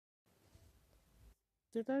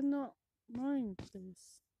Did I not mind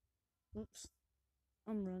this? Oops.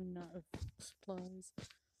 I'm running out of supplies.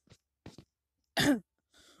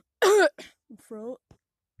 Throat.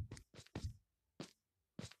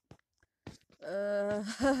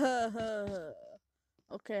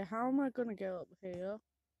 Okay, how am I gonna get up here?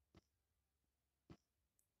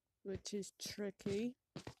 Which is tricky.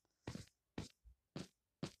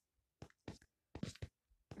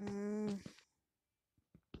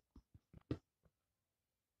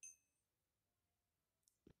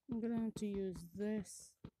 I'm gonna have to use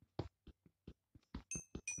this.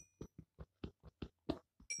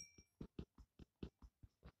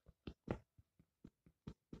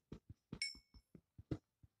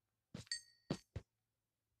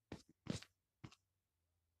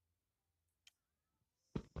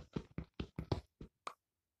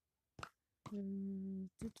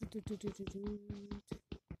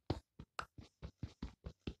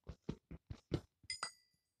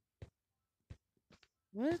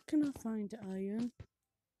 Where can I find iron?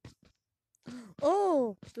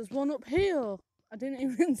 Oh, there's one up here. I didn't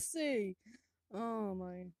even see. Oh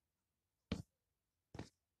my.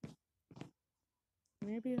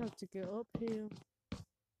 Maybe I have to get up here.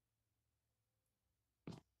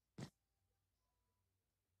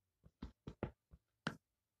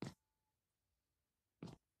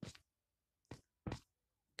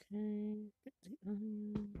 Okay, get the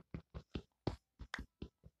iron.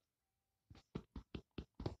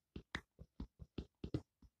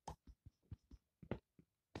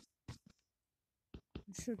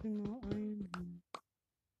 There should be more iron here.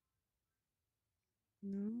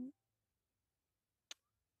 No?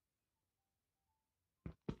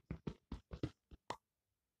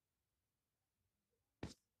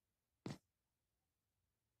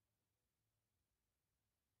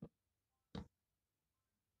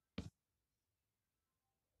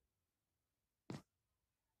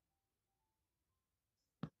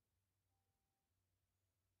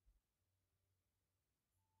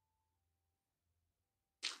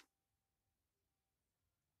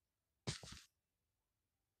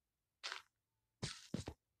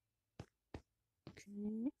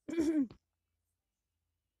 Okay.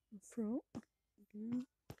 Throat. Again.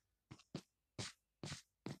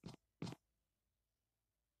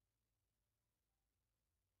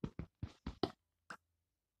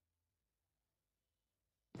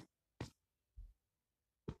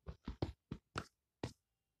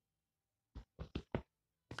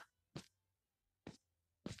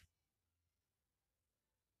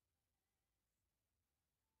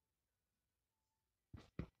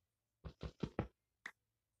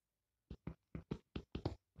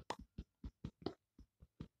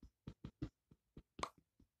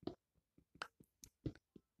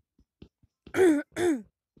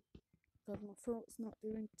 God, my throat's not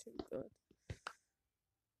doing too good.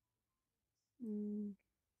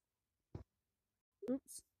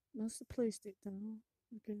 Oops, must have placed it down.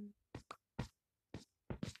 Okay.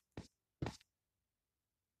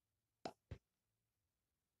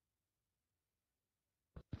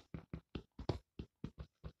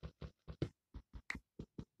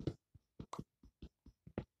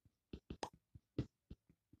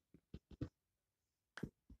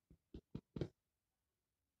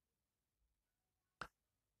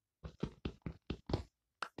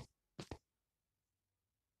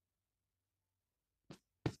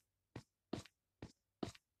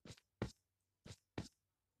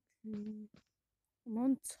 I'm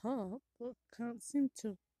on top, but can't seem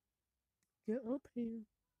to get up here.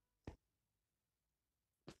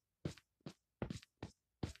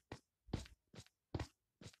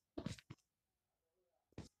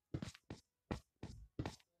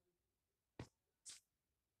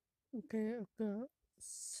 Okay, I've got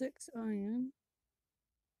 6 iron.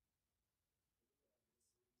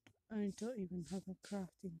 I don't even have a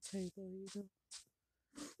crafting table either.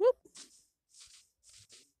 Whoop!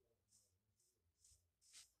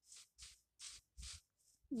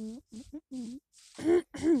 Maybe.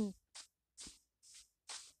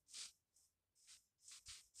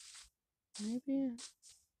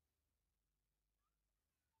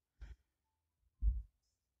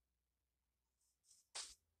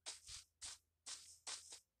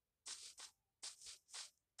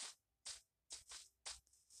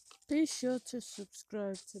 Be sure to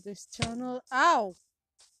subscribe to this channel. Ow!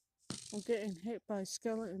 I'm getting hit by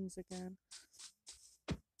skeletons again.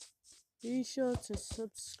 Be sure to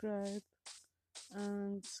subscribe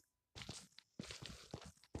and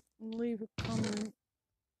leave a comment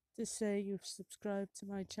to say you've subscribed to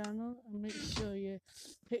my channel, and make sure you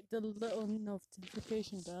hit the little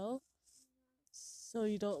notification bell so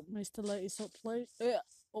you don't miss the latest upload.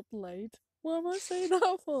 What am I saying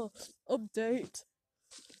that for? Update.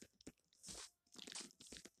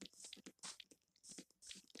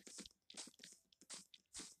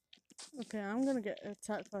 Okay, I'm gonna get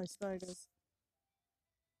attacked by spiders.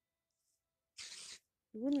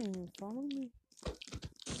 You wouldn't even follow me.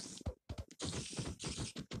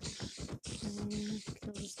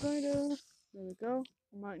 Kill the spider. There we go.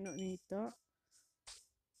 I might not need that.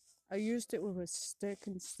 I used it with a stick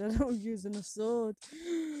instead of using a sword.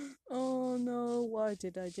 Oh no, why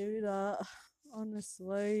did I do that?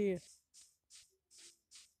 Honestly.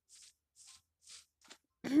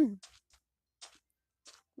 My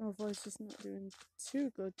voice is not doing too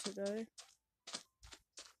good today.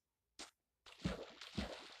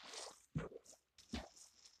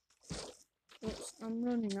 Oops, I'm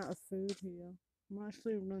running out of food here. I'm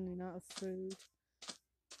actually running out of food.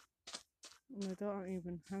 And I don't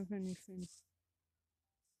even have anything.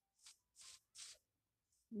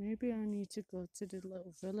 Maybe I need to go to the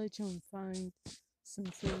little village and find some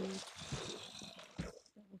food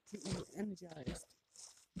that will keep me energized.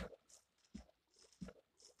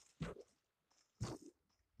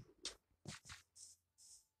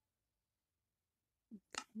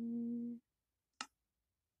 Okay.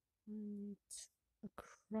 I need a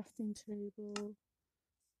crafting table.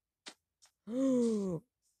 Oh,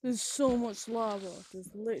 there's so much lava. There's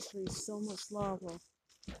literally so much lava.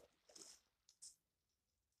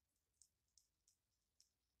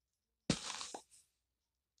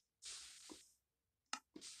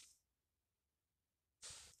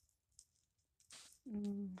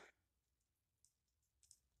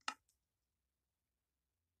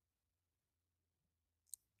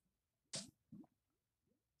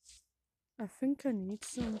 I think I need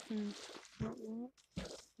something.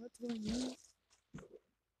 What do I need?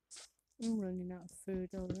 I'm running out of food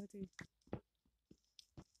already.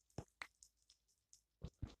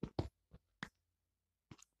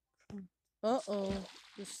 Uh-oh,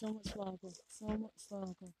 there's so much lava. So much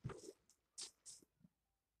lava.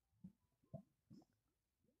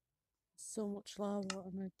 So much lava,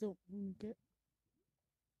 and I don't want to get.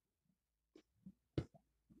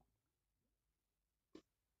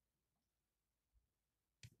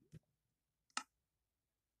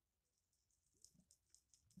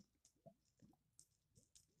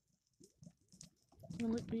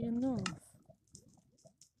 Will it be enough?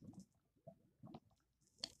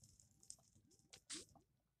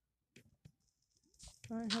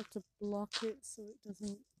 I have to block it so it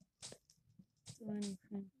doesn't do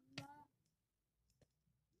anything.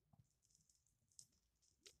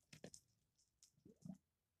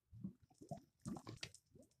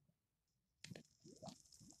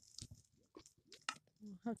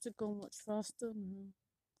 I have to go much faster now.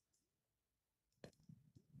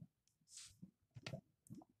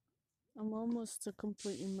 I'm almost to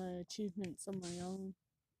completing my achievements on my own.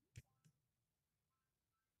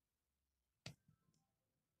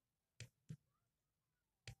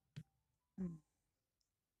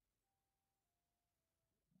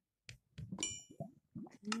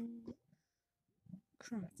 Okay.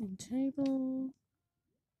 Crafting table.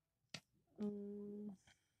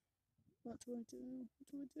 What do I do?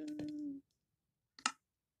 What do I do?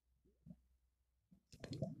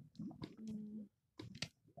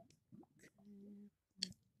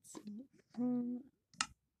 Okay.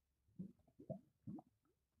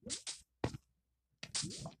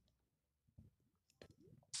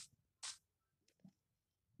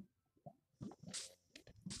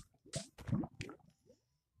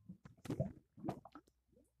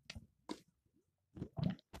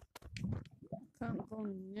 Can't go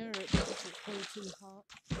near it because it's way too hot.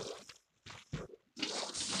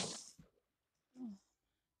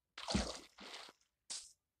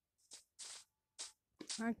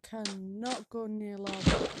 I cannot go near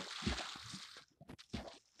lava.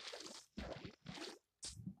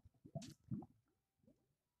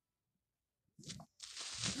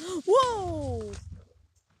 Whoa!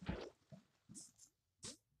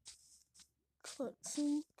 Collect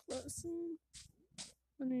some, collect some.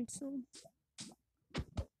 I need some.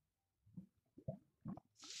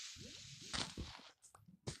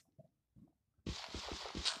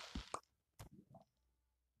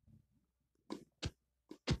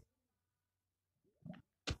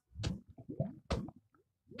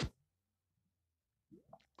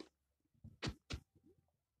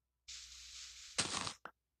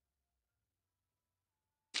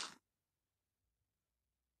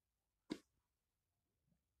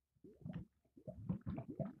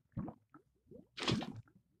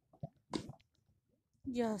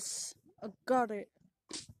 Yes, I got it.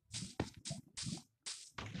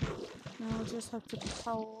 Now I just have to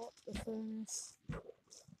power up the furnace.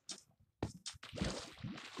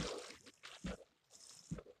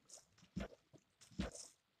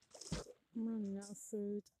 I'm running out of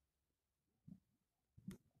food.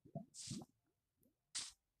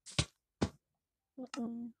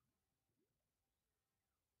 Uh-oh.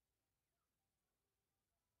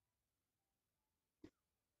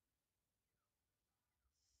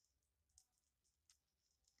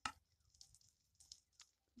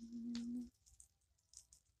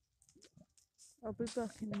 I'll be back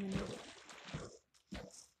in a minute.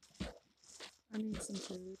 I need some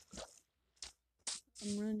food.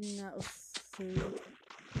 I'm running out of food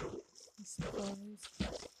and supplies.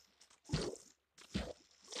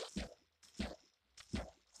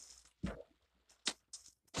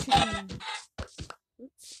 Chicken.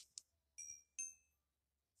 Oops.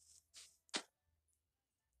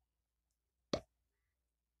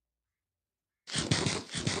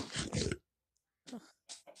 Ugh.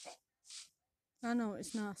 I know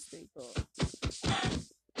it's nasty, but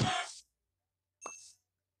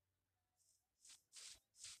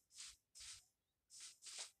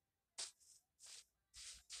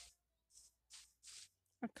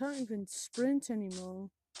I can't even sprint anymore.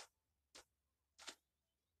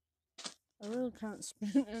 I really can't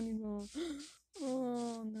sprint anymore.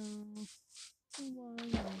 Oh no. Why?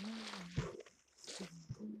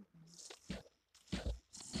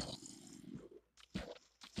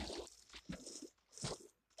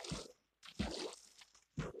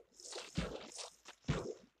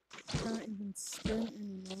 Can't even sprint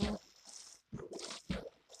anymore.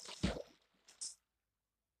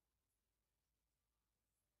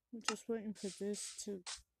 I'm just waiting for this to.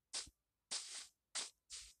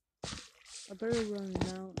 I better run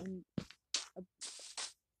now and.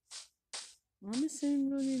 I'm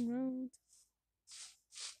saying running round.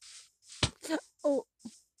 Oh.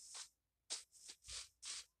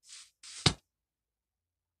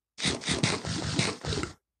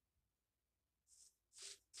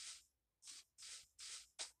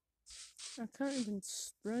 I can't even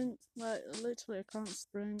sprint. Like, literally, I can't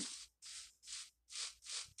sprint.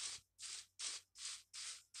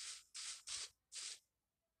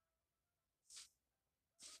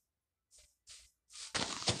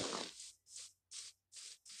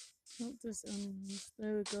 Not this animals.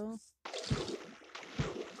 There we go.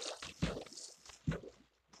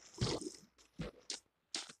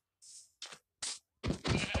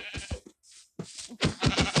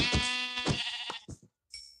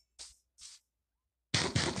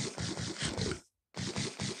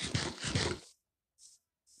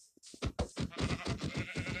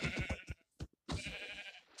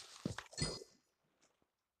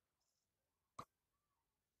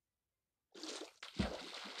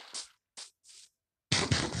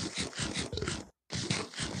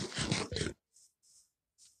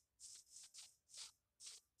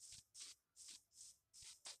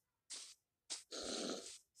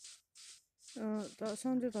 That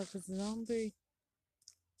sounded like a zombie.